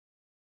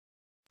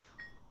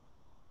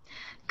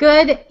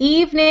Good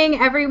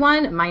evening,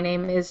 everyone. My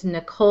name is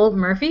Nicole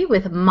Murphy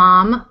with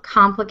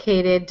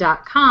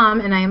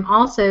MomComplicated.com, and I am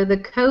also the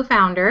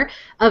co-founder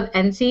of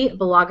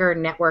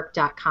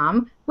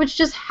NCBloggerNetwork.com, which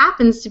just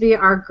happens to be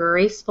our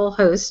graceful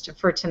host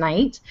for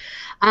tonight.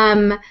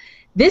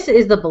 This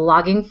is the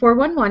Blogging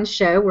 411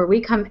 show where we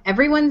come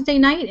every Wednesday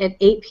night at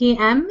 8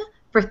 p.m.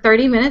 for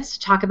 30 minutes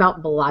to talk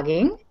about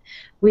blogging.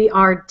 We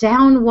are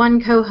down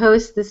one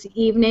co-host this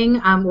evening.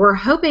 We're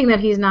hoping that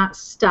he's not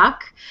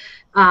stuck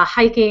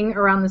hiking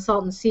around the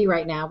Salton Sea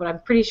right now, but I'm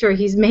pretty sure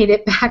he's made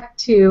it back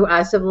to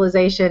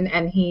civilization,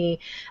 and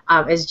he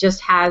just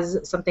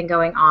has something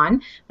going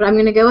on. But I'm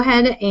going to go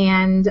ahead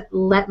and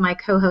let my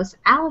co-host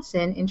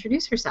Allison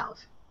introduce herself.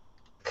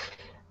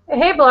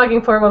 Hey,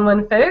 Blogging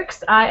 411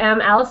 folks. I am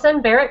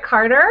Allison Barrett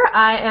Carter.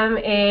 I am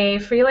a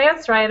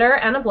freelance writer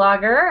and a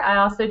blogger. I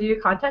also do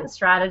content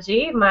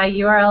strategy. My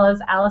URL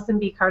is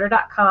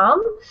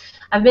AllisonBCarter.com.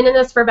 I've been in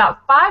this for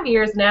about 5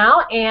 years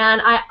now,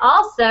 and I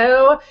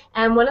also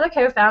am one of the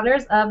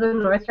co-founders of the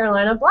North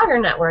Carolina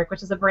Blogger Network,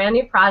 which is a brand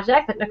new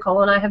project that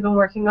Nicole and I have been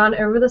working on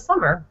over the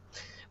summer.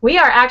 We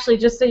are actually,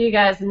 just so you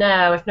guys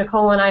know, if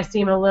Nicole and I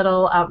seem a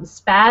little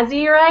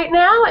spazzy right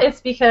now,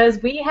 it's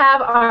because we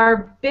have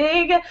our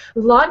big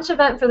launch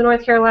event for the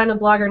North Carolina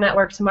Blogger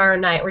Network tomorrow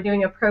night. We're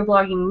doing a pro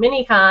blogging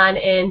mini-con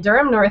in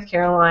Durham, North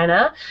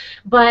Carolina.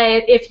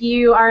 But if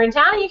you are in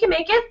town and you can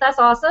make it, that's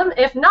awesome.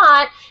 If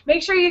not,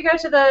 make sure you go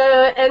to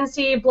the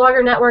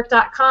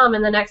ncbloggerNetwork.com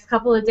in the next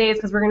couple of days,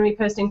 because we're going to be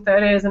posting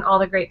photos and all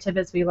the great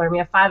tidbits we learned. We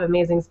have 5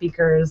 amazing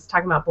speakers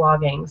talking about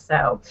blogging.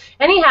 So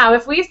anyhow,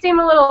 if we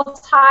seem a little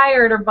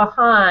tired or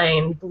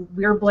behind,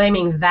 we're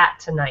blaming that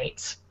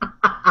tonight.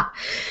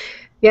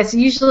 Yes,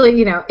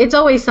 usually, it's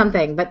always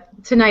something, but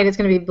tonight it's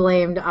going to be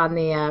blamed on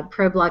the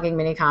pro blogging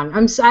mini-con.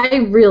 I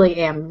really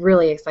am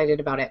really excited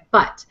about it,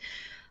 but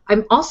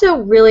I'm also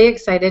really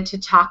excited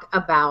to talk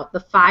about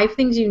the 5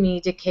 things you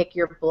need to kick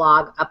your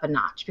blog up a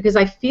notch, because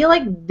I feel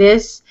like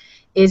this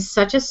is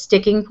such a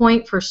sticking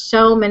point for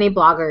so many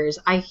bloggers.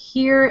 I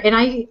hear, and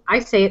I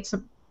say it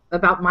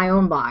about my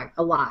own blog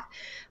a lot,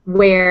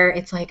 where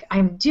it's like,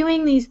 I'm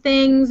doing these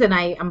things and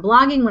I'm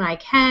blogging when I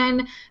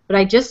can, but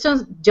I just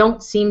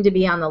don't seem to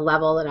be on the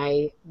level that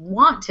I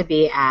want to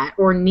be at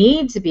or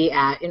need to be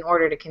at in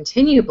order to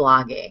continue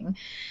blogging.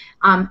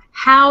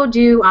 How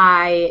do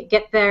I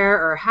get there,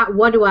 or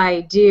what do I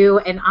do?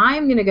 And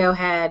I'm going to go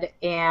ahead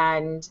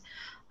and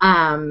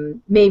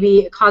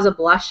maybe cause a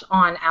blush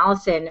on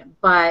Allison,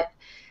 but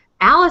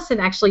Allison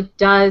actually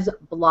does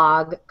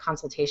blog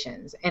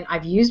consultations, and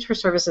I've used her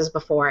services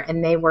before,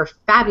 and they were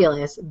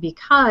fabulous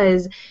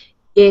because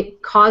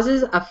it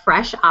causes a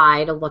fresh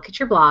eye to look at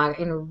your blog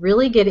and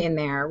really get in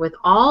there. With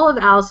all of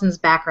Allison's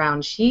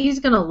background, she's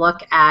going to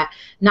look at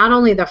not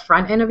only the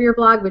front end of your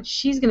blog, but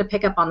she's going to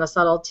pick up on the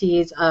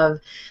subtleties of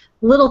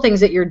little things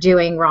that you're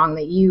doing wrong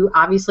that you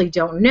obviously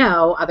don't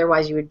know,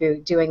 otherwise you would be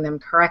doing them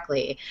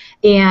correctly.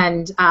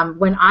 And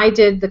when I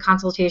did the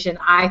consultation,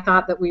 I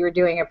thought that we were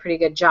doing a pretty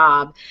good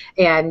job,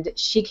 and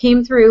she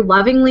came through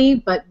lovingly,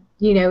 but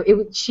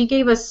she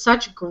gave us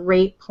such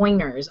great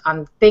pointers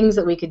on things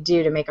that we could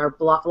do to make our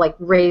blog, like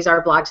raise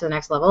our blog to the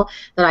next level,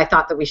 that I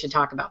thought that we should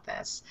talk about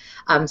this.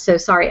 So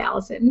sorry,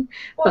 Allison.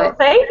 Well,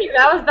 thank you.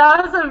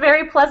 That was a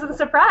very pleasant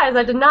surprise.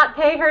 I did not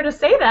pay her to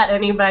say that,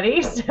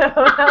 anybody, so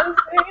that was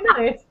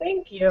very nice.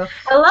 Thank you.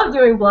 I love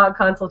doing blog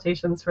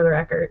consultations, for the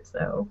record.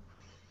 So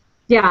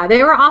yeah,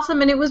 they were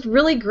awesome, and it was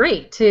really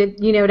great to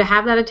to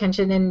have that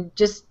attention and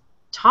just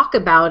talk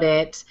about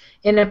it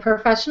in a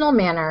professional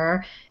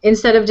manner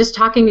instead of just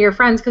talking to your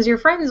friends, because your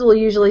friends will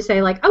usually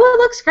say like, oh, it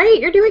looks great,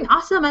 you're doing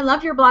awesome, I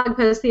loved your blog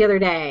post the other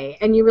day,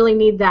 and you really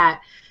need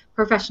that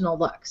professional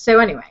look. So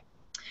anyway,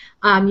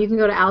 you can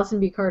go to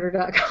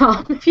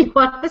AllisonBCarter.com if you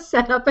want to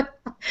set up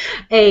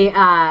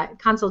a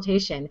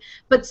consultation.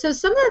 But so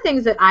some of the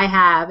things that I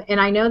have, and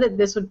I know that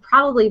this would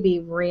probably be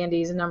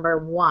Randy's number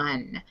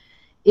 1,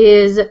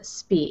 is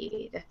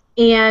speed.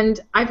 And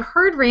I've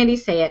heard Randy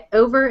say it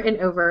over and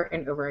over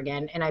and over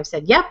again, and I've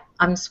said, yep,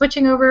 I'm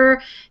switching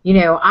over,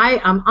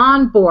 I'm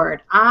on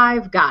board,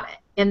 I've got it.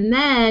 And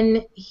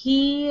then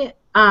he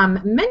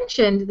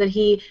mentioned that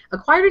he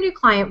acquired a new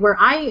client where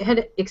I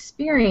had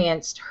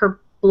experienced her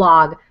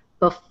blog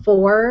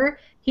before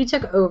he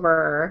took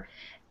over,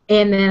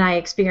 and then I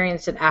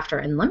experienced it after.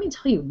 And let me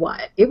tell you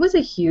what, it was a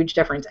huge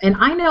difference. And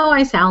I know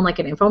I sound like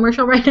an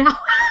infomercial right now.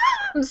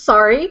 I'm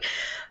sorry.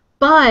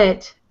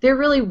 But there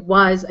really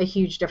was a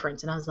huge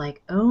difference, and I was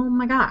like, oh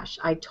my gosh,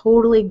 I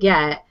totally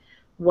get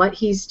what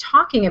he's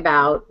talking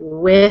about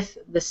with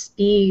the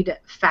speed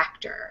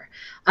factor.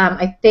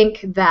 I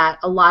think that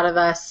a lot of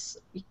us,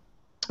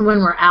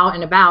 when we're out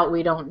and about,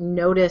 we don't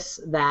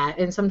notice that,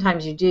 and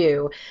sometimes you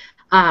do.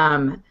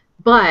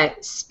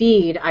 But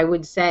speed, I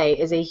would say,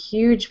 is a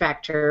huge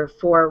factor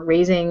for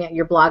raising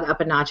your blog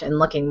up a notch and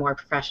looking more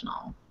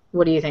professional.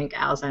 What do you think,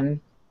 Allison?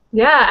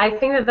 Yeah, I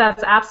think that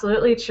that's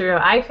absolutely true.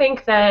 I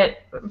think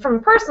that from a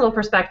personal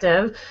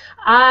perspective,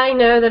 I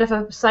know that if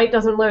a site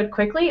doesn't load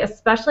quickly,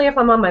 especially if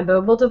I'm on my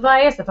mobile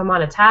device, if I'm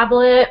on a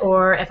tablet,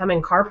 or if I'm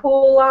in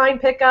carpool line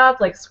pickup,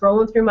 like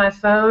scrolling through my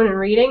phone and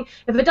reading,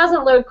 if it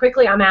doesn't load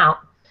quickly, I'm out.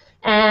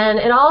 And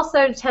it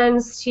also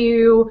tends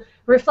to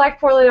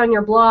reflect poorly on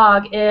your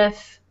blog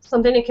if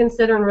something to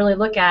consider and really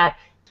look at.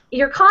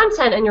 Your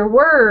content and your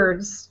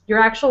words, your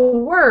actual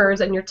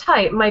words and your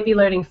type might be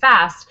loading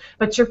fast,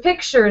 but your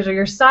pictures or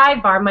your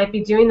sidebar might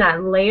be doing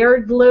that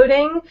layered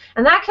loading,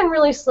 and that can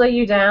really slow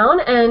you down,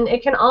 and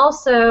it can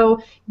also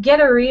get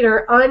a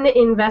reader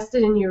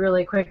uninvested in you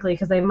really quickly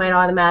because they might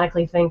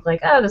automatically think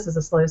like, oh, this is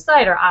a slow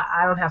site, or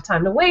I don't have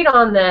time to wait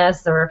on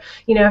this, or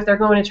if they're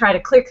going to try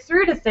to click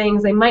through to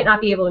things, they might not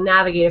be able to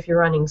navigate if you're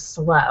running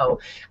slow.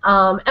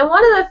 And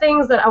one of the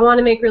ththings that I want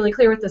to make really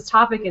clear with this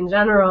topic in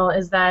general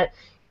is that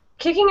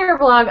kicking your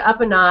blog up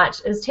a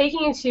notch is taking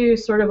you to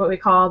sort of what we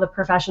call the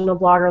professional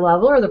blogger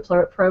level or the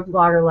pro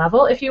blogger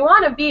level. If you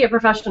want to be a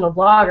professional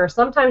blogger,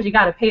 sometimes you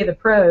got to pay the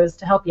pros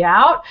to help you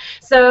out.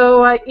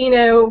 So,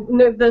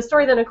 the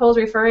story that Nicole's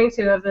referring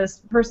to of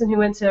this person who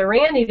went to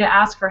Randy to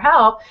ask for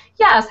help,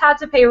 yes, had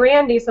to pay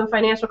Randy some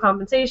financial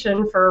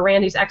compensation for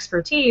Randy's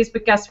expertise,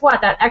 but guess what?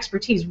 That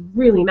expertise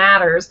really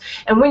matters.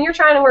 And when you're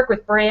trying to work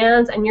with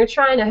brands and you're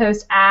trying to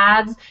host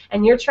ads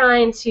and you're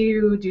trying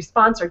to do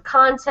sponsored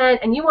content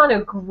and you want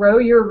to grow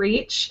your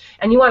reach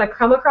and you want to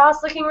come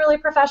across looking really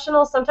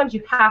professional, sometimes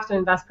you have to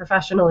invest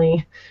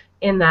professionally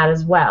in that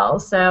as well.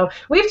 So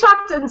we've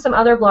talked in some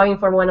other Blogging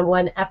for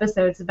 101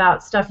 episodes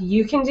about stuff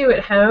you can do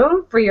at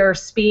home for your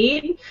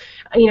speed.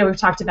 We've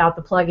talked about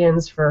the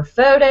plugins for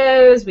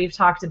photos. We've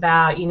talked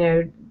about,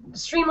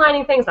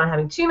 streamlining things, not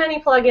having too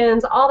many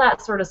plugins, all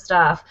that sort of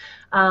stuff.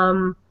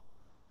 But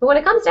when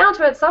it comes down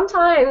to it,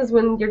 sometimes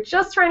when you're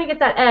just trying to get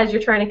that edge,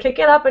 you're trying to kick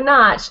it up a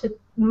notch, it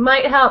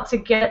might help to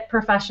get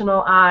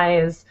professional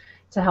eyes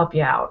to help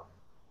you out.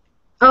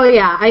 Oh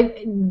yeah,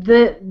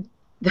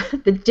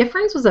 the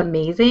difference was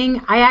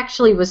amazing. I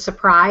actually was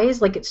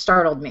surprised, like it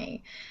startled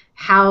me,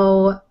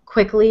 how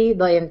quickly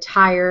the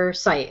entire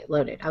site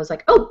loaded. I was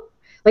like, oh,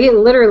 like it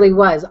literally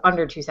was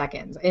under 2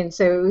 seconds, and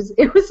so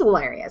it was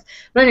hilarious.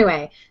 But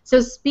anyway, so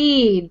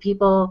speed,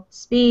 people,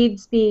 speed,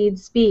 speed,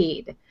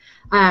 speed.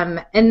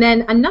 And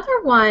then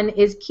another one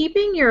is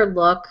keeping your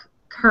look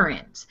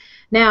current.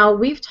 Now,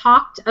 we've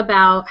talked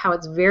about how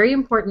it's very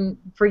important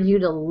for you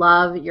to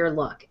love your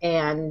look,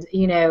 and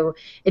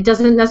it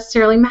doesn't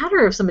necessarily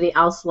matter if somebody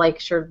else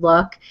likes your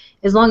look,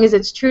 as long as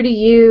it's true to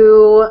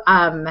you,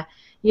 and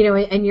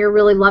you're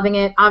really loving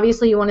it.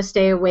 Obviously, you want to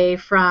stay away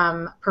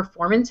from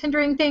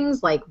performance-hindering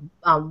things like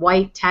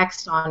white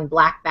text on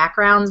black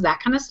backgrounds,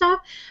 that kind of stuff.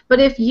 But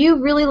if you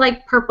really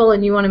like purple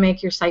and you want to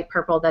make your site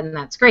purple, then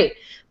that's great.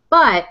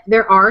 But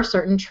there are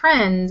certain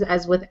trends,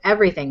 as with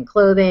everything,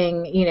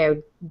 clothing,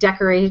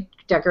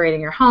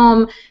 decorating your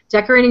home,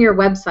 decorating your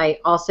website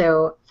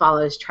also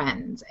follows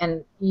trends,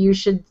 and you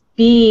should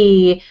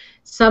be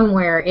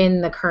somewhere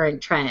in the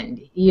current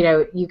trend.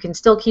 You can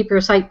still keep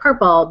your site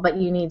purple, but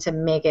you need to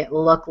make it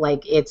look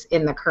like it's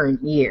in the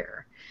current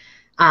year.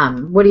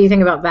 What do you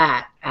think about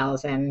that,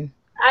 Allison?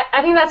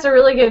 I think that's a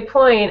really good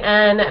point,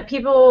 and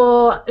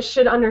people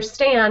should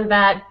understand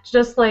that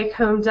just like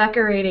home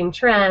decorating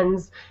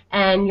trends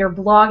and your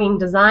blogging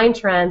design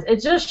trends,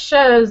 it just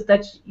shows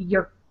that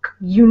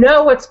you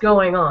know what's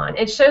going on.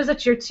 It shows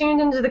that you're tuned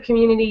into the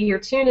community, you're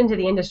tuned into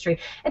the industry.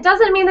 It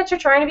doesn't mean that you're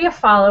trying to be a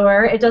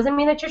follower. It doesn't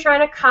mean that you're trying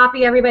to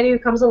copy everybody who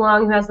comes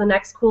along who has the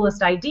next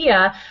coolest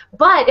idea.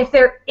 But if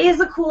there is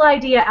a cool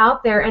idea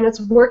out there and it's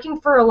working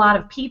for a lot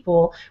of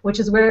people, which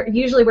is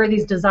usually where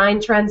these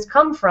design trends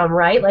come from,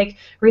 right? Like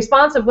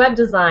responsive web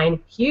design,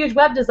 huge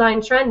web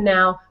design trend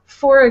now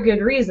for a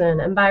good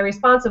reason. And by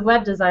responsive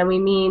web design, we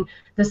mean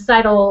the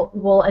site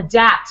will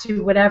adapt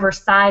to whatever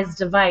size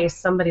device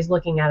somebody's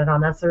looking at it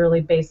on. That's a really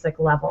basic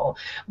level.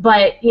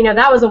 But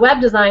that was a web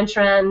design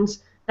trend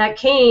that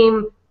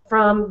came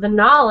from the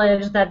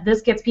knowledge that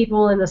this gets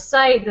people in the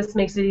site, this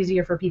makes it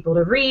easier for people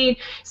to read.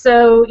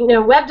 So,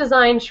 web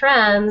design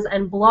trends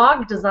and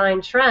blog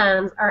design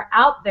trends are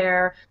out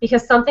there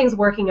because something's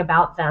working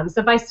about them.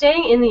 So by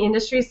staying in the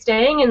industry,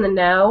 staying in the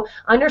know,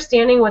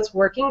 understanding what's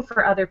working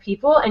for other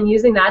people and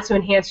using that to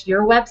enhance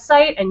your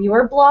website and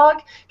your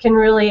blog can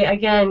really,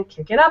 again,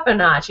 kick it up a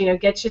notch,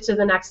 get you to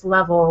the next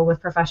level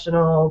with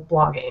professional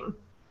blogging.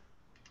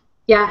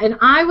 Yeah, and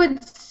I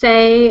would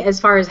say,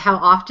 as far as how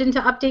often to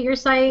update your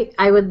site,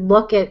 I would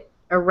look at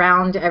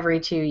around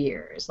every 2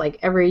 years, like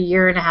every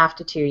 1.5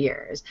 to 2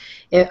 years.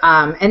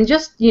 And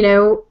just,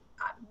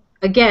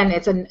 again,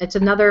 it's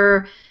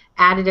another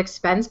added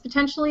expense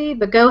potentially,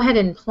 but go ahead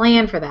and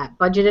plan for that.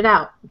 Budget it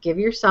out. Give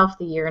yourself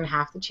the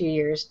 1.5 to 2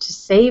 years to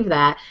save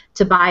that,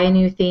 to buy a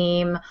new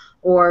theme,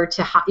 or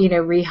to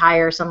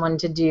rehire someone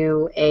to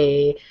do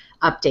a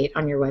update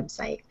on your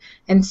website.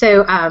 And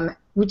so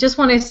we just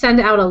want to send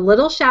out a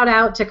little shout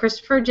out to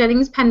Christopher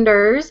Jennings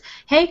Penders.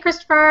 Hey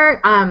Christopher,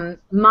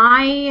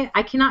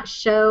 I cannot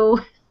show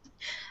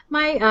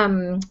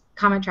my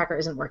comment tracker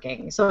isn't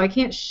working, so I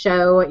can't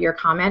show your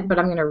comment, but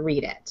I'm going to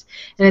read it.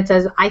 And it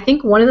says, I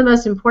think one of the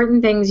most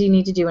important things you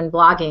need to do in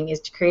blogging is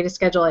to create a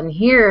schedule and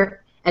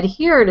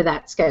adhere to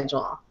that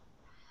schedule.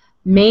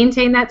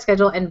 Maintain that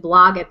schedule and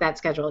blog at that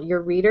schedule.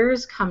 Your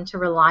readers come to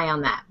rely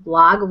on that.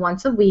 Blog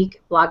once a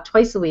week, blog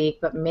twice a week,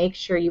 but make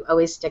sure you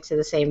always stick to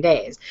the same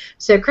days.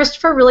 So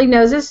Christopher really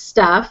knows his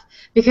stuff,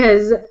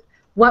 because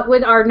what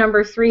would our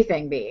number 3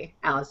 thing be,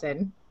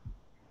 Allison?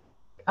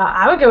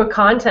 I would go with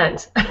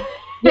content.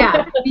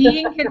 Yeah,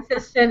 being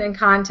consistent in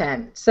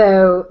content.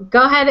 So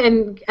go ahead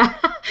and I'm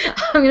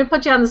going to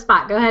put you on the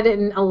spot. Go ahead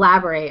and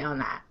elaborate on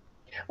that.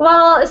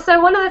 Well,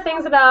 so one of the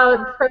things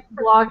about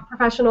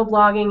professional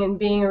blogging and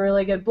being a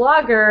really good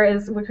blogger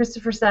is what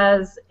Christopher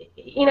says,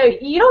 you know,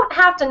 you don't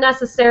have to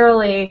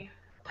necessarily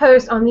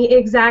post on the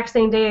exact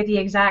same day at the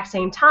exact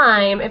same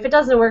time if it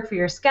doesn't work for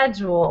your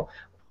schedule.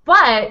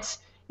 But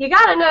you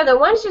got to know that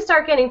once you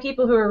start getting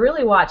people who are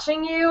really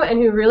watching you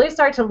and who really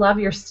start to love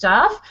your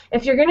stuff,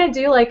 if you're going to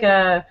do like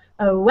a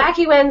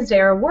Wacky Wednesday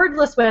or a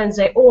Wordless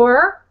Wednesday,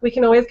 or we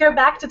can always go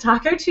back to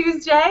Taco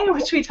Tuesday,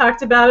 which we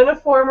talked about in a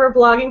former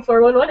Blogging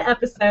 411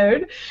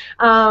 episode,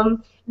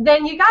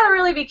 then you got to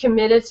really be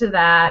committed to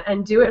that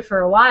and do it for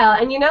a while.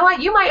 And you know what?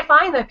 You might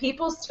find that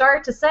people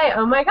start to say,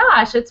 oh my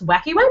gosh, it's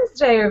Wacky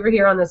Wednesday over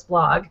here on this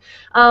blog.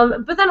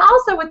 But then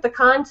also with the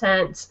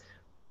content,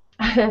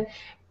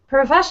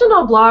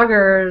 professional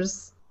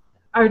bloggers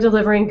are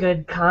delivering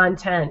good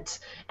content.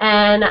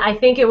 And I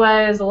think it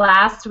was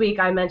last week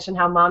I mentioned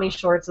how Mommy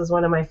Shorts is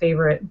one of my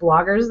favorite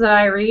bloggers that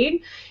I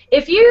read.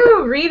 If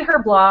you read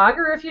her blog,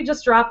 or if you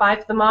just drop by,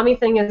 if the mommy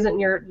thing isn't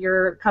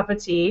your cup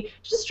of tea,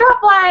 just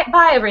drop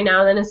by every now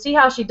and then and see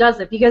how she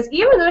does it. Because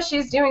even though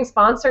she's doing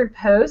sponsored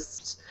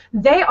posts,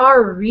 they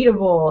are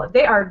readable.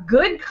 They are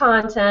good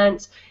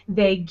content.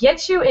 They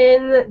get you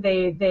in.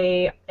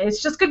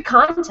 It's just good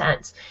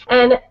content.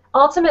 And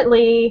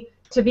ultimately,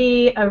 to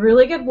be a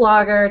really good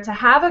blogger, to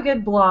have a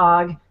good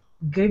blog,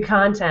 good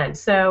content.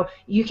 So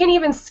you can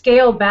even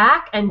scale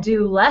back and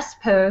do less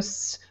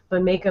posts,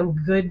 but make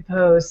them good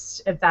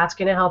posts if that's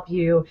going to help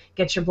you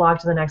get your blog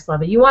to the next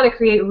level. You want to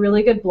create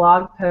really good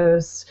blog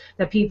posts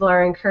that people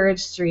are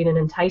encouraged to read and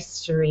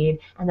enticed to read,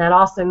 and that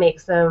also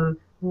makes them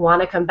want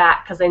to come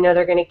back because they know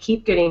they're going to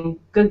keep getting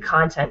good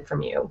content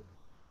from you.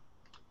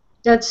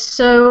 That's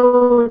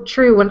so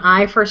true. When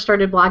I first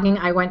started blogging,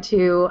 I went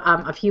to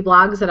a few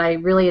blogs that I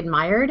really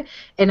admired,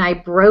 and I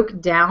broke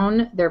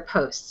down their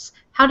posts.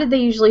 How did they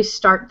usually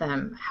start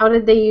them? How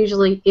did they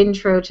usually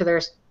intro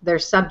to their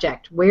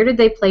subject? Where did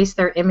they place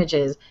their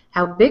images?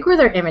 How big were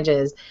their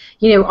images?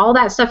 You know, all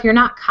that stuff. You're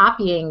not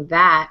copying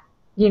that.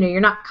 You know,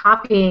 you're not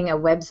copying a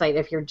website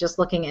if you're just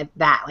looking at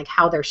that, like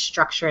how they're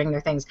structuring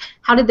their things.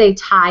 How did they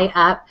tie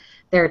up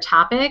their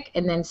topic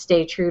and then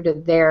stay true to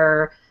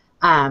their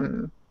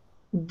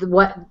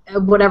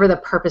whatever the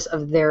purpose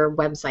of their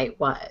website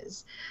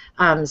was.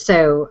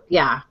 So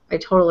yeah, I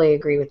totally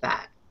agree with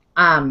that.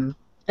 And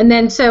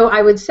then so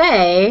I would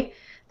say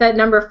that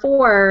number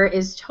 4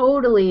 is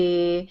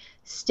totally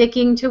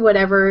sticking to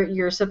whatever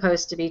you're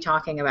supposed to be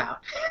talking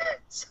about.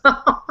 So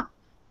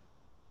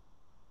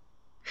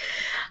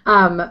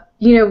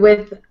you know,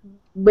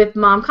 with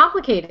Mom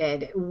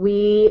Complicated,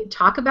 we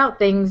talk about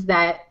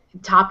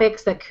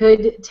topics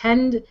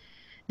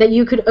that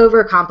you could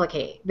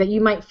overcomplicate, that you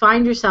might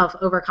find yourself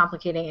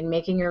overcomplicating and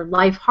making your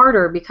life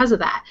harder because of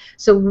that.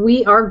 So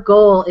our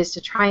goal is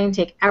to try and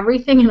take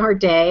everything in our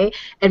day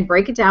and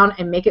break it down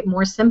and make it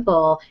more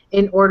simple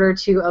in order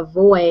to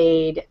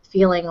avoid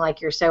feeling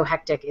like you're so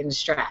hectic and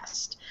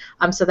stressed.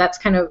 So that's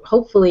kind of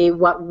hopefully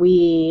what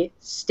we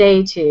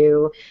stay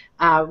to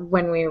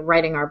when we're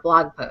writing our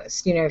blog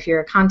posts. You know, if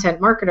you're a content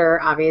marketer,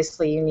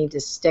 obviously you need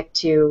to stick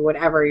to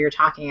whatever you're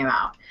talking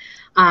about.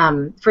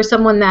 For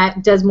someone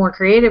that does more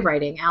creative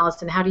writing,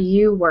 Allison, how do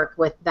you work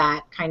with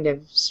that kind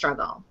of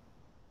struggle?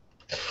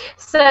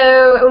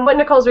 So what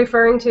Nicole's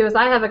referring to is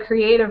I have a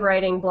creative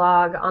writing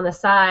blog on the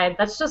side.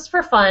 That's just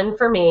for fun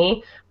for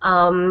me.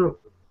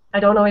 I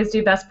don't always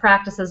do best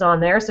practices on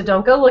there, so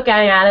don't go looking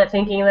at it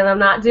thinking that I'm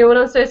not doing what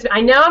I'm supposed to be. I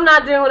know I'm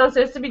not doing what I'm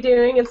supposed to be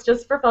doing. It's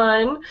just for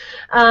fun.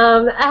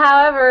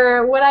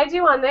 However, what I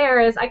do on there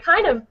is I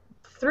kind of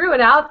threw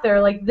it out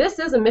there like this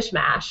is a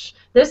mishmash.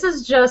 This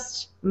is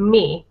just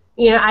me.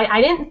 You know,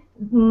 I didn't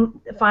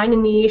find a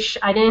niche.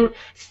 I didn't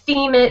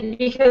theme it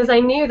because I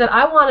knew that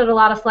I wanted a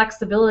lot of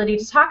flexibility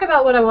to talk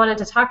about what I wanted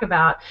to talk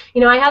about. You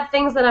know, I had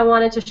things that I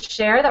wanted to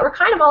share that were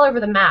kind of all over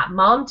the map.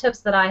 Mom tips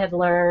that I had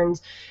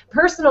learned,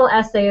 personal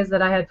essays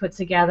that I had put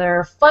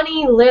together,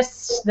 funny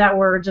lists that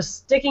were just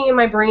sticking in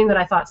my brain that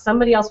I thought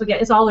somebody else would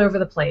get. It's all over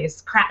the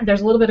place.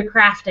 There's a little bit of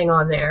crafting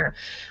on there.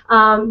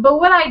 But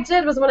what I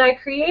did was when I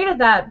created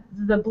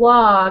the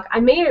blog, I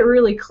made it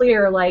really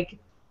clear, like,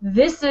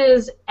 this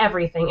is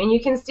everything, and you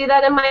can see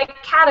that in my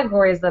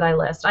categories that I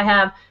list. I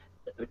have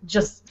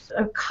just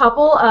a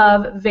couple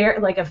of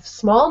a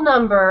small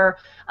number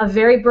of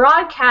very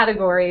broad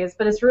categories,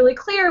 but it's really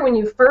clear when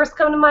you first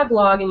come to my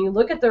blog and you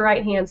look at the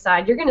right-hand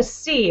side, you're going to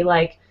see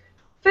like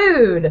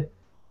food,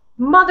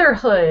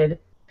 motherhood,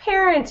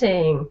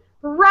 parenting,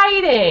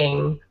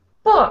 writing,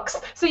 books.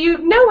 So you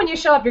know when you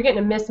show up, you're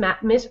getting a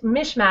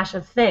mishmash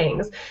of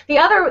things. The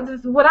other,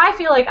 what I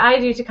feel like I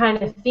do to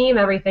kind of theme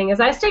everything is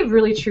I stay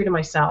really true to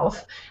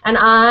myself. And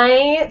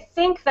I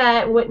think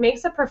that what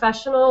makes a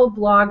professional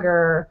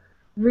blogger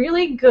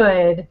really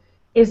good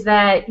is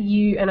that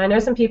you, and I know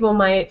some people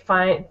might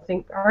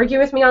argue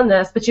with me on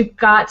this, but you've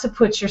got to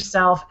put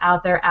yourself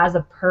out there as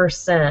a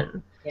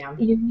person. Yeah.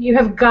 You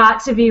have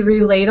got to be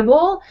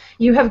relatable.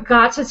 You have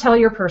got to tell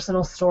your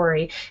personal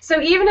story. So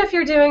even if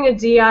you're doing a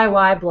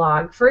DIY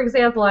blog, for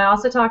example, I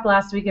also talked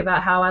last week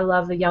about how I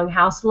love the Young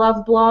House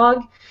Love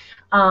blog.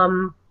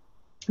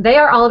 They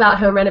are all about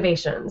home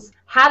renovations.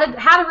 How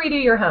to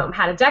redo your home,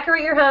 how to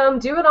decorate your home,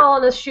 do it all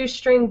on a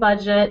shoestring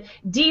budget,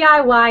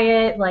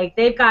 DIY it. Like,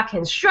 they've got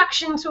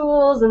construction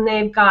tools and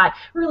they've got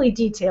really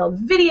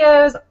detailed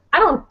videos. I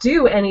don't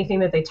do anything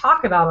that they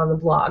talk about on the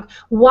blog.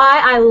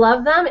 Why I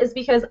love them is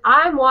because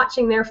I'm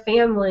watching their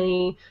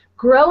family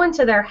grow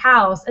into their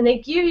house, and they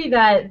give you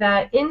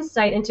that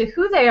insight into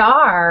who they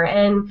are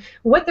and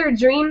what their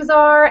dreams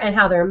are and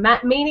how they're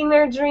meeting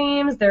their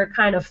dreams. They're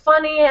kind of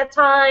funny at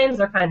times.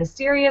 They're kind of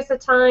serious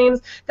at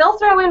times. They'll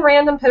throw in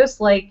random posts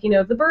like, you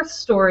know, the birth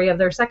story of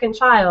their second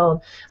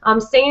child.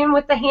 Same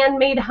with the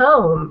handmade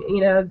home.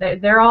 You know,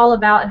 they're all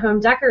about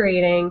home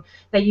decorating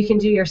that you can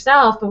do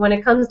yourself, but when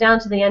it comes down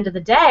to the end of the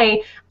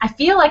day, I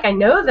feel like I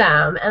know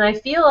them, and I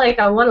feel like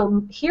I want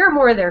to hear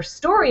more of their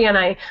story, and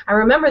I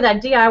remember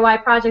that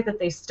DIY project that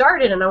they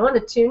started, and I want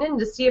to tune in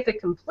to see if it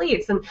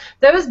completes. And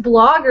those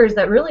bloggers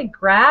that really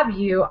grab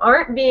you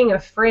aren't being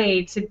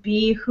afraid to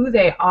be who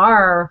they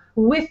are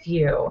with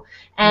you.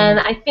 And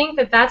I think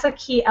that that's a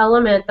key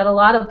element that a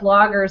lot of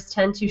bloggers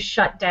tend to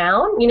shut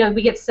down. You know,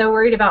 we get so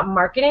worried about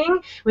marketing.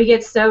 We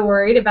get so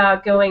worried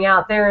about going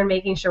out there and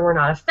making sure we're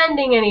not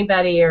offending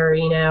anybody, or,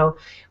 you know,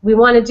 we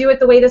want to do it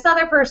the way this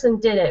other person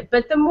did it.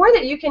 But the more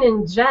that you can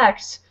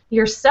inject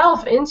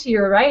yourself into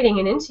your writing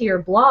and into your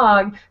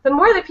blog, the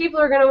more that people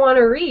are going to want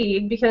to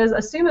read, because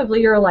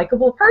assumably you're a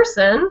likable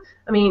person.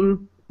 I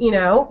mean, you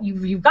know,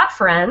 you've got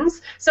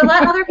friends, so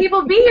let other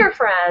people be your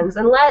friends,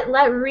 and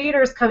let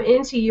readers come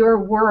into your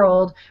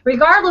world,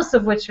 regardless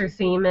of what your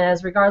theme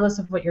is, regardless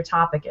of what your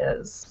topic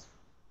is.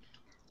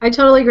 I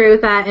totally agree with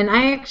that, and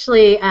I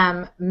actually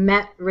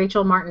met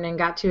Rachel Martin and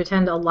got to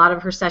attend a lot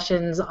of her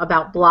sessions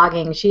about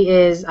blogging. She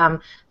is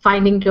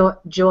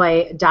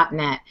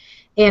findingjoy.net,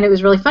 and it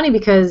was really funny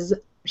because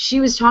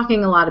she was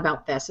talking a lot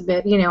about this, a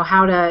bit, you know,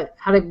 how to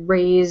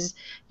raise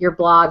your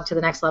blog to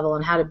the next level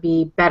and how to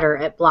be better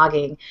at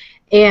blogging.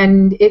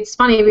 And it's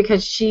funny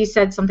because she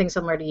said something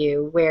similar to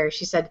you, where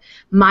she said,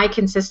 my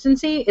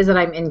consistency is that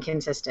I'm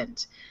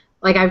inconsistent.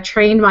 Like, I've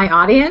trained my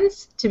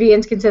audience to be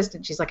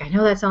inconsistent. She's like, I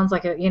know that sounds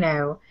like a, you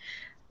know,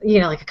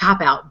 like a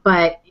cop-out,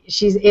 but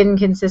she's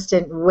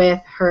inconsistent with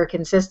her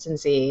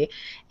consistency.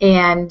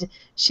 And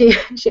she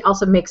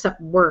also makes up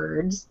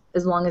words.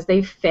 As long as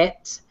they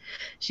fit,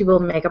 she will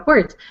make up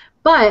words.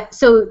 But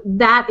so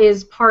that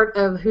is part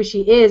of who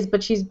she is,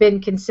 but she's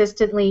been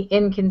consistently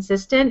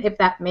inconsistent, if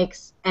that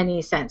makes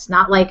any sense.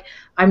 Not like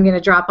I'm going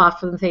to drop off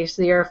from the face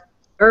of the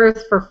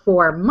earth for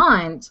 4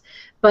 months,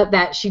 but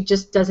that she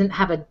just doesn't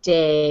have a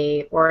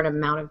day or an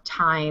amount of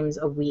times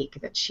a week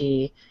that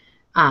she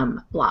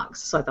blogs.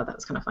 So I thought that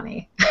was kind of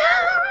funny.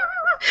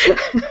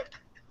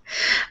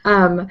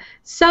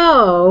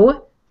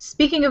 So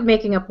speaking of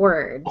making up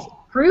words,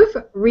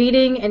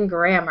 proofreading and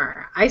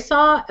grammar. I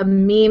saw a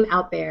meme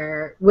out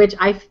there, which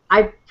I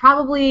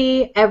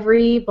probably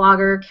every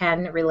blogger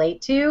can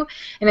relate to,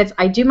 and it's,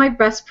 I do my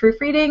best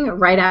proofreading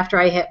right after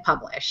I hit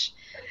publish.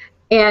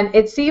 And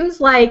it seems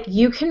like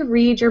you can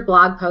read your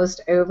blog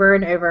post over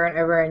and over and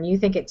over, and you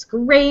think it's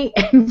great,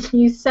 and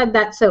you said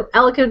that so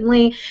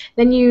eloquently,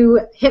 then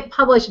you hit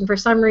publish, and for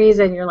some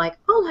reason you're like,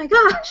 oh my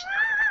gosh,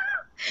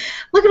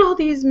 look at all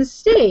these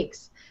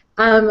mistakes.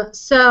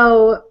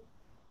 So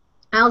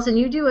Allison,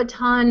 you do a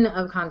ton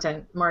of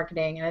content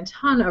marketing and a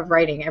ton of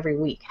writing every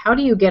week. How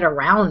do you get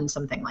around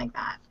something like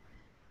that?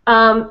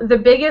 The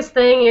biggest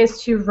thing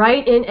is to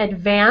write in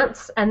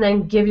advance and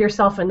then give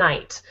yourself a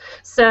night.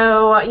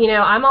 So, you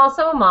know, I'm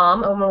also a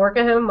mom. I'm a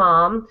work-at-home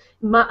mom.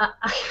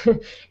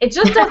 It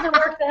just doesn't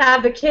work to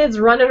have the kids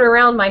running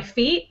around my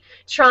feet.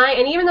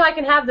 And even though I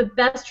can have the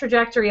best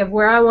trajectory of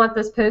where I want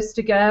this post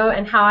to go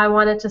and how I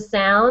want it to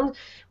sound,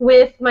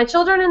 with my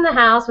children in the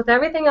house, with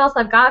everything else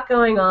I've got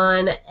going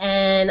on,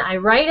 and I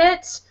write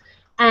it,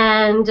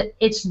 and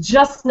it's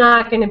just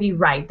not going to be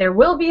right. There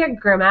will be a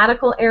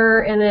grammatical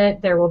error in it.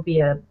 There will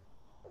be a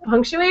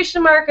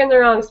punctuation mark in the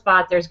wrong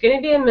spot. There's going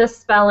to be a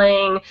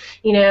misspelling.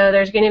 You know,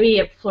 there's going to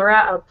be a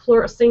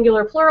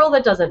singular plural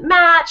that doesn't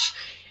match.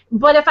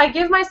 But if I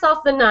give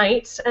myself the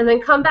night and then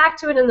come back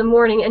to it in the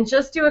morning and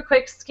just do a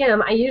quick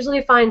skim, I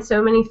usually find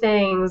so many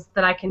things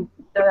that I can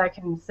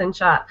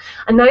cinch up.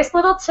 A nice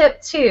little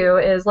tip too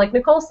is, like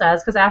Nicole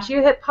says, because after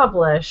you hit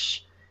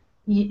publish,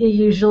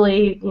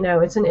 usually, you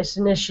know, it's an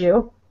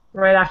issue.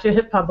 right after you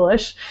hit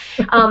publish.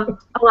 A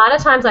lot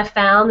of times I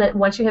found that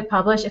once you hit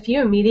publish, if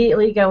you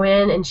immediately go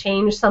in and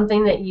change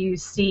something that you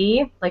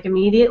see, like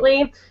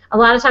immediately, a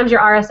lot of times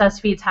your RSS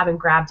feeds haven't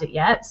grabbed it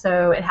yet,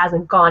 so it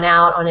hasn't gone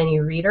out on any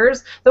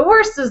readers. The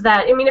worst is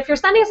that, I mean, if you're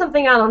sending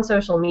something out on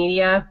social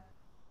media,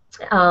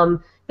 the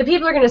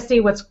people are going to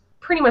see what's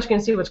pretty much going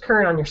to see what's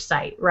current on your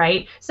site,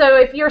 right? So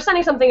if you're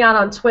sending something out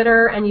on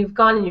Twitter and you've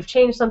gone and you've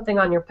changed something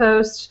on your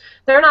post,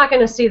 they're not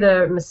going to see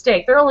the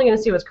mistake. They're only going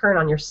to see what's current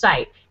on your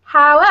site.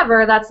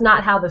 However, that's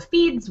not how the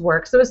feeds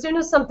work. So as soon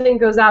as something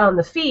goes out on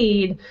the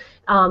feed,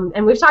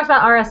 and we've talked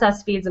about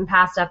RSS feeds in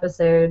past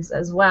episodes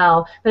as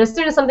well, but as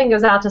soon as something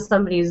goes out to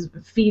somebody's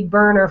feed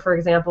burner, for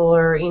example,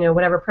 or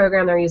whatever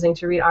program they're using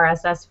to read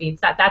RSS feeds,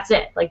 that's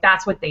it. Like,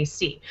 that's what they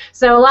see.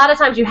 So a lot of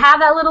times you have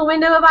that little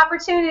window of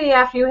opportunity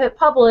after you hit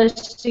publish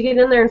to get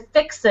in there and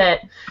fix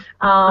it.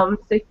 So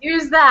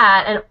use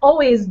that, and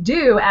always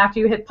do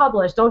after you hit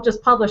publish. Don't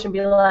just publish and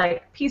be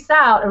like, peace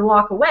out, and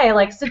walk away.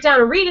 Like, sit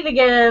down and read it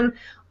again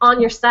on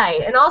your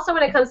site. And also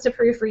when it comes to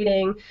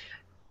proofreading,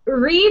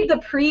 read the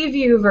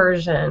preview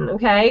version,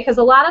 okay? Because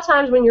a lot of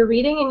times when you're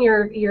reading and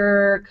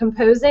you're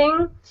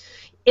composing,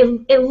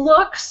 it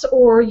looks,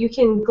 or you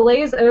can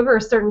glaze over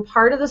a certain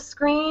part of the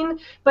screen,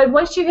 but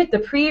once you hit the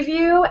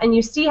preview and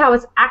you see how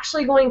it's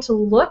actually going to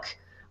look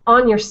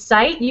on your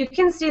site, you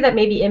can see that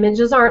maybe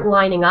images aren't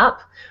lining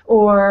up,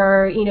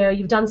 or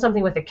you've done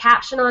something with a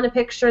caption on a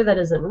picture that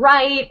isn't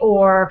right,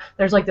 or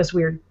there's like this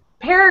weird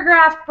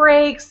paragraph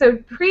break. So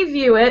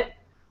preview it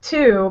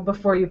too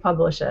before you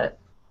publish it.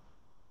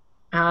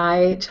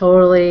 I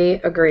totally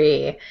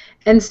agree.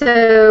 And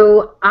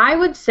so I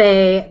would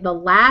say the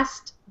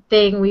last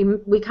thing,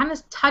 we kind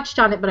of touched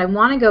on it, but I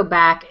want to go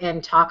back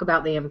and talk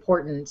about the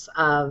importance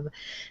of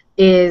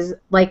is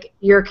like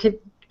your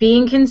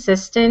being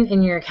consistent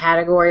in your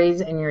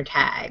categories and your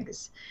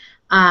tags.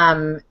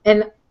 And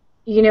I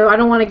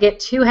don't want to get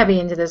too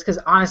heavy into this because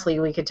honestly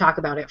we could talk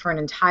about it for an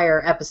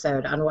entire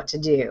episode on what to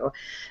do.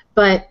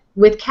 But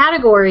with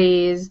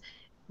categories,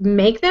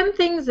 make them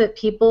things that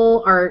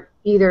people are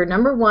either,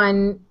 number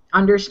one,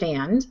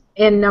 understand,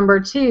 and number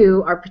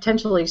two, are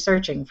potentially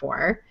searching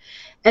for.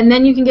 And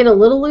then you can get a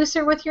little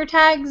looser with your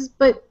tags,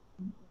 but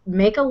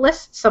make a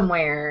list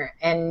somewhere.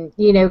 And,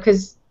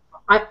 because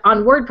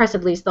on WordPress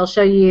at least, they'll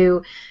show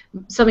you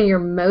some of your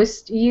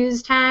most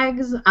used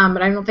tags,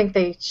 but I don't think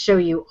they show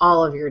you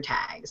all of your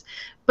tags.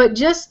 But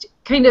just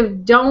kind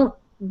of don't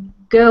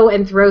go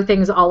and throw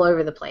things all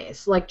over the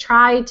place. Like,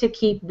 try to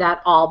keep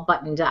that all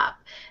buttoned up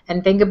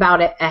and think about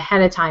it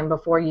ahead of time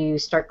before you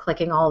start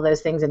clicking all of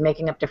those things and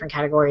making up different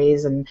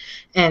categories and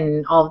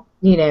all,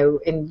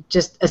 and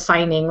just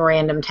assigning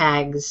random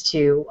tags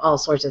to all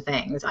sorts of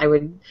things. I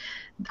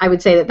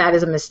would say that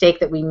is a mistake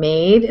that we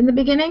made in the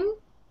beginning,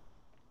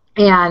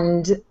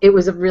 and it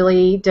was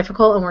really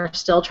difficult, and we're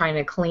still trying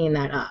to clean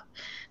that up.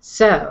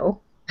 So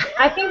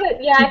I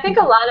think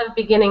a lot of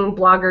beginning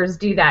bloggers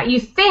do that. You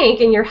think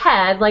in your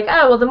head, like,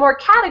 oh, well, the more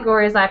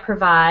categories I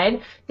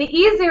provide, the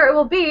easier it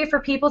will be for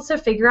people to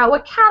figure out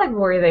what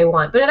category they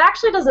want. But it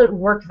actually doesn't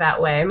work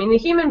that way. I mean, the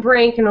human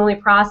brain can only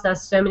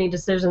process so many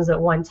decisions at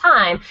one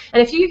time.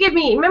 And if you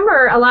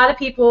remember, a lot of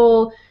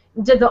people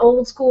did the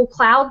old school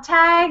cloud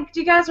tag. Do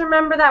you guys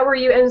remember that?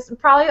 And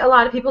probably a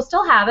lot of people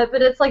still have it,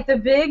 but it's like the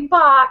big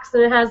box,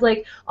 and it has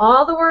like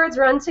all the words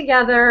run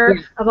together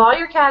of all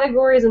your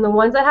categories, and the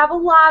ones that have a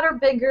lot are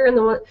bigger,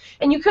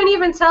 and you couldn't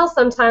even tell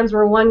sometimes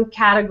where one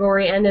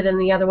category ended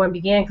and the other one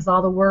began because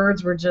all the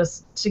words were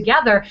just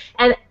together.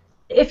 And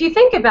if you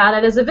think about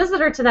it, as a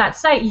visitor to that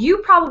site, you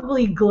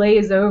probably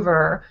glaze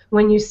over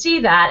when you see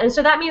that. And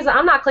so that means that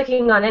I'm not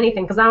clicking on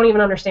anything because I don't even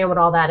understand what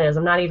all that is.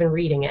 I'm not even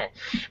reading it.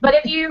 But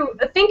if you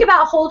think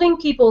about holding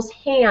people's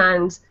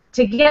hands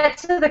to get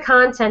to the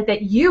content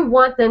that you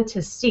want them to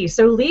see,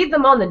 so lead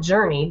them on the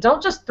journey.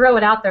 Don't just throw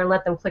it out there and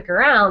let them click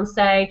around.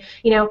 Say,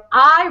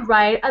 I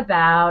write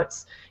about,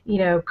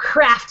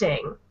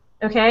 crafting.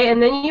 Okay,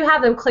 and then you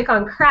have them click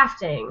on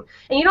crafting,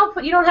 and you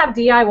don't have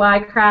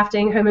DIY,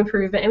 crafting, home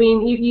improvement. I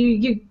mean,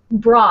 you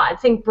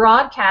think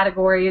broad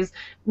categories,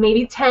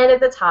 maybe 10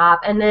 at the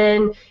top, and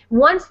then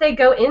once they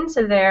go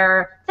into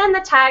there, then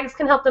the tags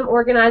can help them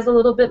organize a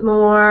little bit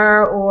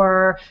more.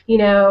 Or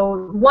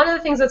one of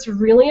the things that's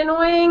really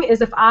annoying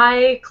is if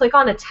I click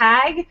on a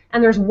tag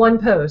and there's one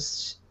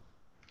post,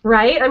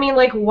 right? I mean,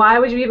 like, why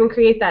would you even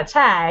create that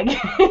tag?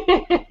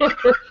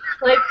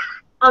 Like,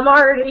 I'm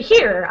already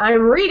here.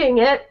 I'm reading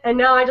it, and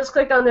now I just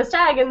clicked on this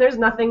tag, and there's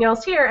nothing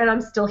else here, and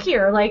I'm still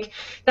here. Like,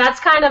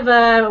 that's kind of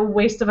a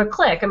waste of a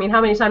click. I mean,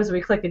 how many times do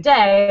we click a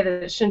day?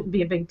 That it shouldn't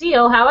be a big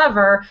deal.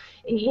 However,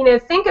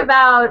 think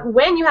about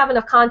when you have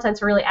enough content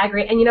to really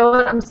aggregate. And you know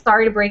what? I'm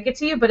sorry to break it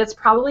to you, but it's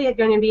probably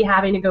going to be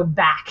having to go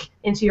back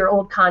into your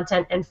old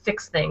content and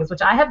fix things,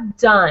 which I have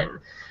done.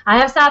 I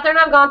have sat there and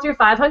I've gone through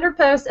 500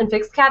 posts and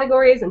fixed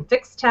categories and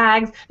fixed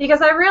tags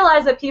because I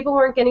realized that people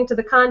weren't getting to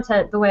the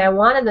content the way I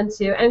wanted them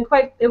to, and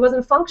it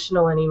wasn't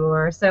functional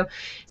anymore. So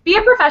be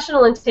a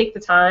professional and take the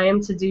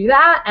time to do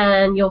that,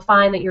 and you'll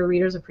find that your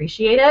readers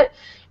appreciate it.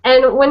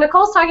 And when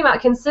Nicole's talking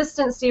about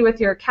consistency with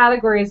your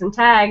categories and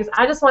tags,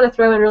 I just want to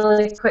throw in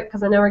really quick,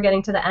 because I know we're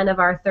getting to the end of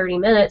our 30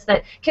 minutes,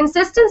 that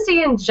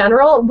consistency in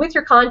general with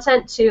your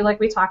content too, like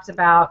we talked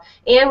about,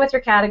 and with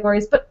your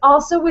categories, but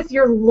also with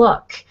your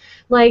look.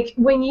 Like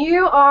when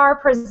you are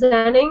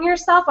presenting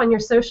yourself on your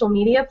social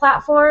media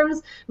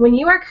platforms, when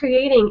you are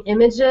creating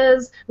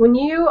images, when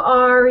you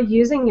are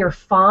using your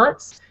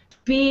fonts,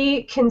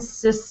 be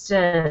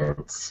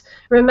consistent.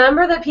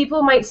 Remember that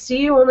people might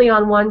see you only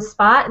on one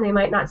spot and they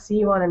might not see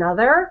you on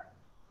another.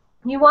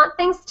 You want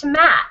things to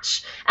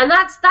match. And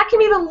that can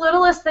be the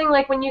littlest thing,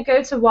 like when you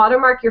go to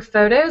watermark your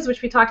photos,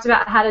 which we talked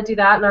about how to do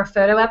that in our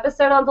photo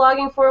episode on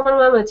Blogging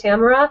 411 with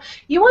Tamara.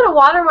 You want to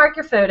watermark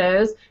your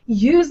photos,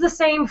 use the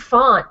same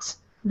font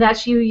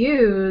that you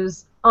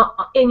use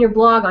in your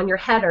blog on your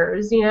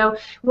headers. You know,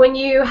 when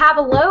you have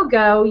a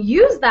logo,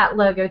 use that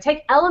logo.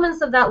 Take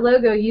elements of that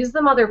logo, use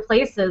them other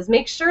places.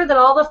 Make sure that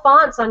all the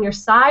fonts on your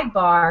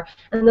sidebar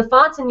and the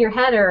fonts in your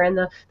header and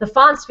the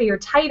fonts for your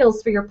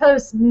titles for your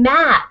posts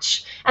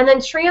match, and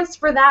then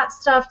transfer that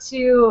stuff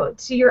to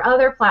your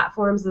other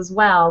platforms as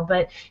well.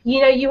 But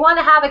you know, you want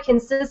to have a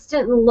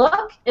consistent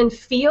look and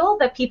feel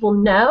that people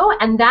know,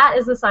 and that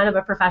is a sign of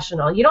a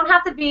professional. You don't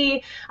have to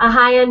be a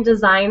high-end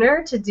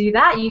designer to do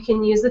that. You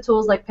can use the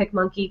tools like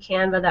PicMonkey,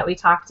 Canva that we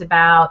talked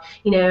about.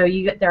 You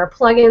know, there are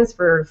plugins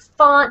for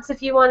fonts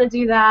if you want to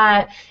do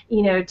that.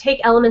 You know,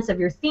 take elements of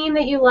your theme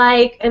that you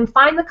like and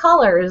find the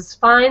colors.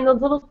 Find the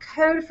little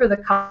code for the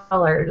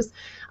colors.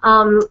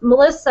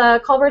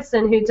 Melissa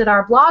Culbertson, who did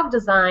our blog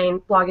design,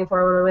 Blogging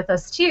 411 with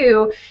us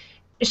too,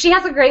 she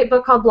has a great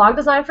book called Blog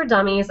Design for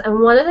Dummies, and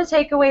one of the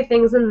takeaway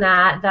things in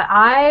that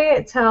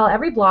I tell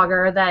every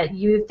blogger that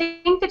you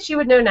think that you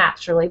would know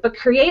naturally, but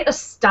create a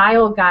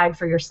style guide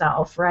for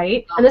yourself,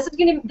 right? And this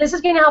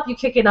is going to help you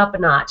kick it up a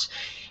notch.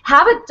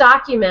 Have a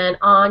document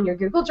on your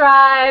Google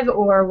Drive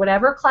or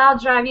whatever cloud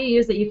drive you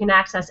use that you can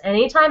access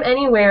anytime,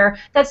 anywhere,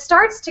 that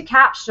starts to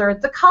capture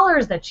the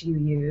colors that you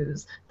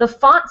use, the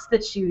fonts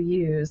that you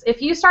use.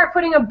 If you start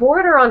putting a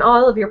border on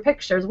all of your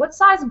pictures, what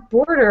size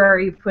border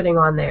are you putting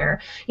on there?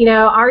 You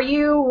know, are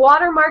you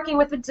watermarking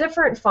with a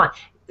different font?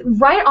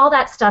 Write all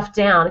that stuff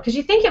down, because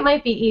you think it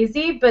might be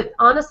easy, but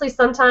honestly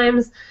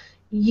sometimes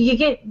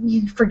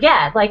you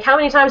forget. Like, how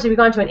many times have you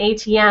gone to an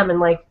ATM and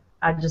like,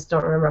 I just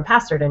don't remember my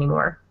password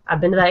anymore? I've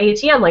been to that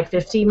ATM like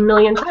 50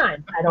 million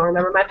times. I don't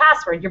remember my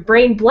password. Your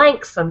brain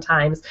blanks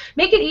sometimes.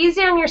 Make it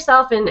easy on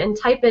yourself and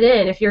type it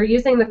in. If you're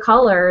using the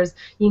colors,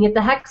 you can get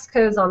the hex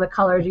codes on the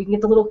colors. You can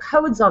get the little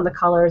codes on the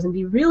colors and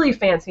be really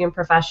fancy and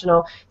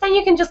professional. Then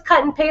you can just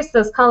cut and paste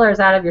those colors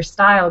out of your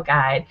style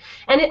guide.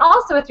 And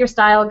also with your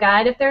style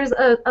guide, if there's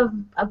a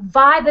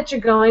vibe that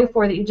you're going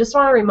for that you just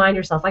want to remind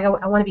yourself, like I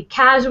want to be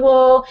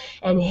casual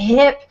and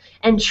hip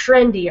and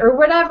trendy or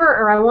whatever,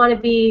 or I want to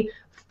be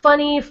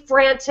funny,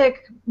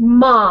 frantic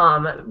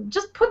mom.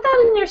 Just put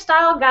that in your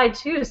style guide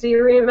too, so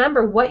you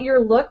remember what your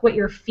look, what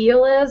your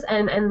feel is,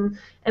 and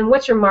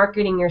what you're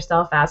marketing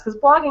yourself as, because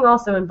blogging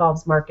also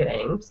involves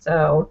marketing.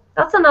 So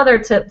that's another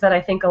tip that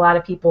I think a lot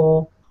of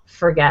people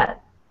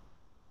forget.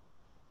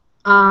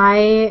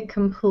 I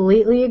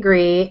completely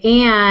agree,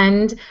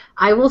 and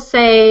I will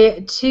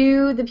say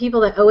to the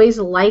people that always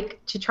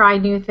like to try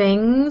new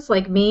things,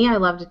 like me, I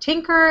love to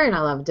tinker and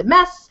I love to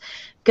mess.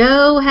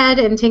 Go ahead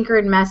and tinker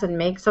and mess and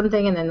make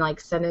something and then like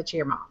send it to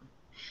your mom.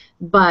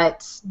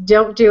 But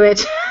don't do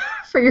it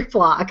for your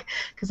blog,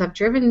 because I've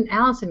driven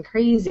Allison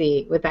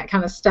crazy with that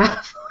kind of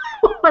stuff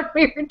what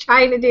we were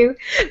trying to do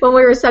when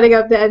we were setting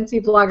up the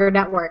NC Blogger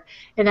Network.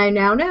 And I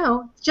now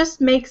know,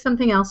 just make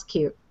something else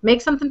cute.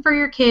 Make something for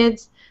your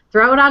kids,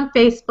 throw it on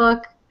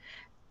Facebook,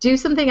 do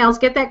something else,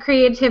 get that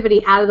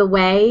creativity out of the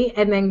way,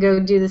 and then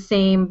go do the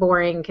same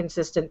boring,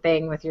 consistent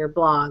thing with your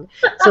blog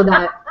so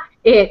that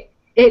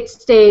it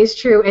stays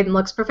true and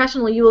looks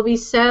professional. You will be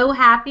so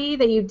happy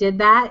that you did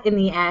that in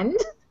the end.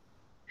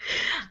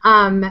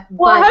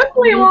 Well,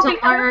 hopefully it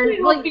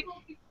won't be.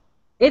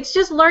 It's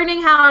just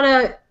learning how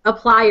to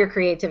apply your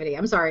creativity.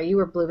 I'm sorry, you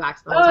were blue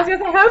box the whole time. I was going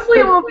to say, hopefully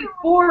it won't be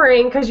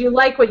boring because you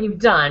like what you've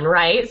done,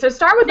 right? So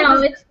start with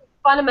it's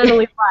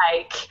fundamentally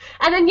like.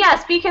 And then,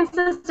 yes, be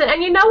consistent.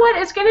 And you know what?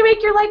 It's going to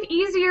make your life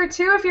easier,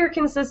 too, if you're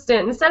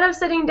consistent. Instead of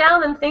sitting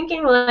down and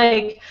thinking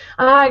like,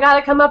 oh, I got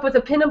to come up with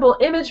a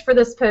pinnable image for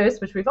this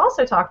post, which we've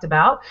also talked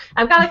about.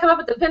 I've got to come up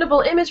with a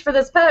pinnable image for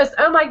this post.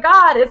 Oh, my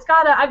God,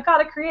 I've got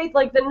to create,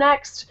 like, the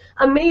next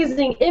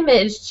amazing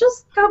image.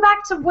 Just go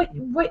back to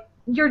what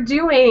you're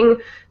doing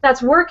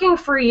that's working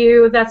for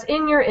you, that's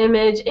in your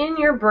image, in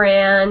your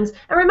brand.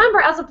 And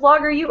remember, as a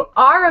blogger, you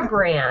are a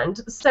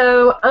brand.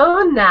 So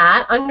own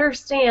that,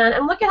 understand,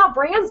 and look at how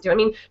brands do. I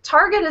mean,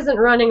 Target isn't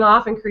running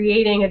off and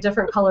creating a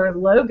different color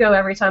logo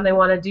every time they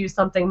want to do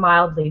something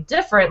mildly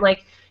different.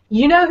 Like,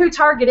 you know who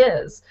Target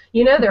is.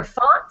 You know their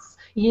fonts.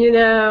 You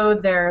know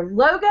their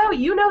logo,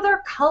 you know their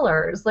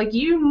colors. Like,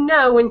 you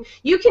know, when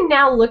you can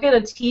now look at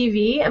a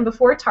TV and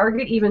before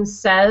Target even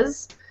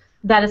says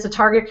that it's a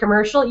Target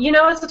commercial, you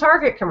know it's a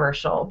Target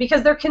commercial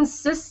because they're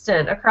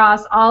consistent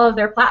across all of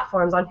their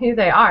platforms on who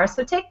they are.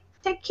 So take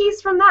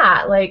keys from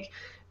that. Like,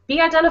 be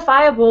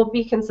identifiable,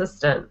 be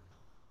consistent.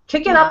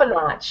 Kick it up a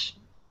notch.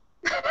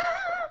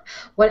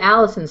 What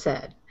Allison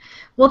said.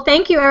 Well,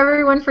 thank you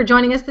everyone for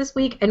joining us this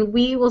week, and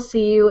we will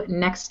see you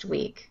next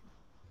week.